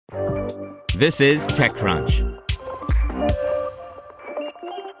This is TechCrunch.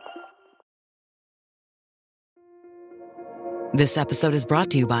 This episode is brought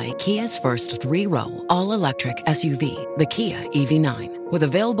to you by Kia's first three-row, all-electric SUV, the Kia EV9, with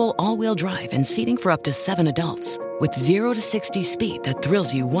available all-wheel drive and seating for up to 7 adults, with 0 to 60 speed that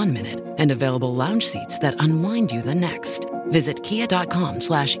thrills you 1 minute and available lounge seats that unwind you the next. Visit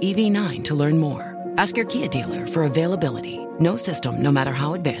kia.com/EV9 to learn more. Ask your Kia dealer for availability. No system, no matter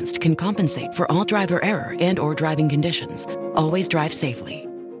how advanced, can compensate for all driver error and or driving conditions. Always drive safely.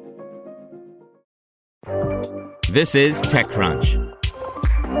 This is TechCrunch.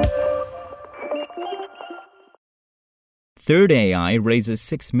 ThirdAI raises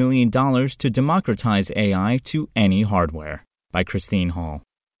 $6 million to democratize AI to any hardware, by Christine Hall.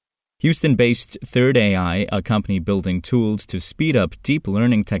 Houston-based ThirdAI, a company building tools to speed up deep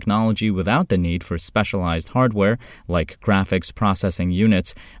learning technology without the need for specialized hardware like graphics processing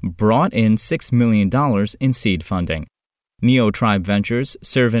units, brought in $6 million in seed funding. NeoTribe Ventures,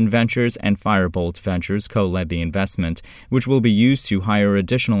 Servant Ventures, and Firebolt Ventures co-led the investment, which will be used to hire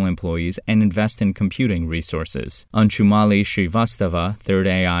additional employees and invest in computing resources. Anshumali Srivastava,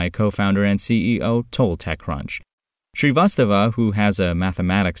 ThirdAI co-founder and CEO, told TechCrunch. Srivastava, who has a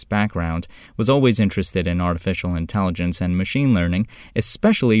mathematics background, was always interested in artificial intelligence and machine learning,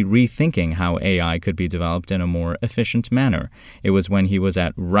 especially rethinking how AI could be developed in a more efficient manner. It was when he was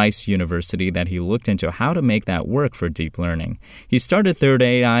at Rice University that he looked into how to make that work for deep learning. He started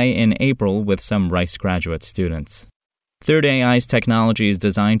ThirdAI in April with some Rice graduate students. ThirdAI's technology is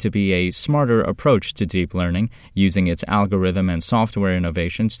designed to be a smarter approach to deep learning, using its algorithm and software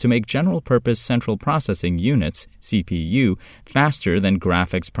innovations to make general-purpose central processing units, CPU, faster than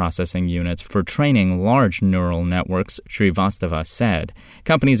graphics processing units for training large neural networks, Srivastava said.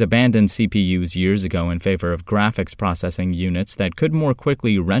 Companies abandoned CPUs years ago in favor of graphics processing units that could more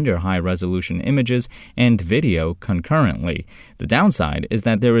quickly render high-resolution images and video concurrently. The downside is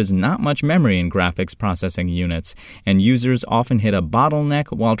that there is not much memory in graphics processing units, and users often hit a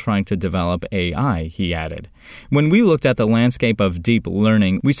bottleneck while trying to develop AI, he added. When we looked at the landscape of deep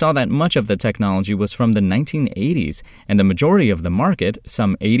learning, we saw that much of the technology was from the 1980s, and the majority of the market,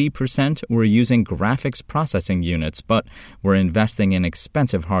 some 80%, were using graphics processing units, but were investing in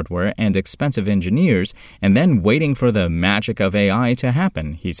expensive hardware and expensive engineers, and then waiting for the magic of AI to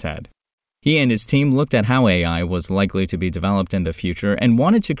happen, he said. He and his team looked at how AI was likely to be developed in the future and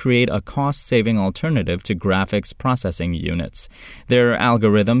wanted to create a cost-saving alternative to graphics processing units. Their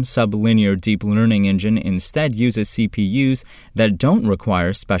algorithm, sublinear deep learning engine, instead uses CPUs that don't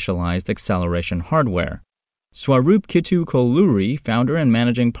require specialized acceleration hardware. Swaroop Kittu Kolluri, founder and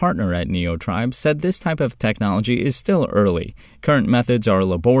managing partner at NeoTribe, said this type of technology is still early. Current methods are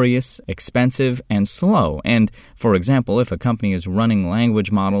laborious, expensive, and slow, and, for example, if a company is running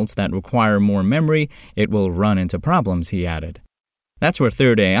language models that require more memory, it will run into problems, he added. That's where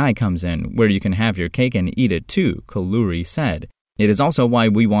ThirdAI comes in, where you can have your cake and eat it too, Kolluri said. It is also why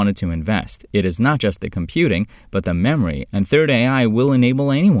we wanted to invest. It is not just the computing, but the memory, and ThirdAI will enable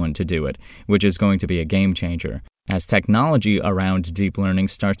anyone to do it, which is going to be a game changer. As technology around deep learning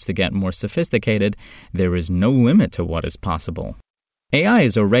starts to get more sophisticated, there is no limit to what is possible. AI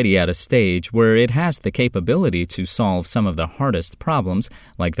is already at a stage where it has the capability to solve some of the hardest problems,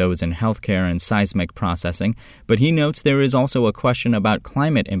 like those in healthcare and seismic processing, but he notes there is also a question about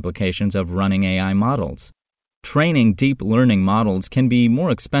climate implications of running AI models. Training deep learning models can be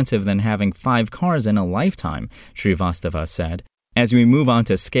more expensive than having 5 cars in a lifetime, Srivastava said. As we move on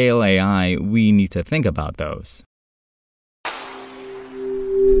to scale AI, we need to think about those.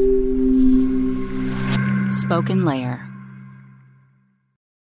 Spoken Layer.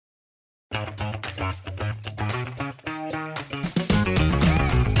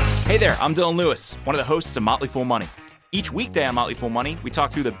 Hey there, I'm Dylan Lewis, one of the hosts of Motley Fool Money. Each weekday on Motley Fool Money, we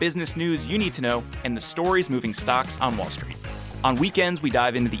talk through the business news you need to know and the stories moving stocks on Wall Street. On weekends, we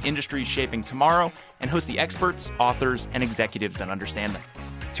dive into the industries shaping tomorrow and host the experts, authors, and executives that understand them.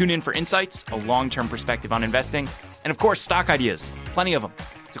 Tune in for insights, a long-term perspective on investing, and of course, stock ideas. Plenty of them.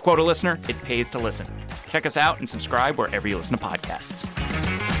 To quote a listener, it pays to listen. Check us out and subscribe wherever you listen to podcasts.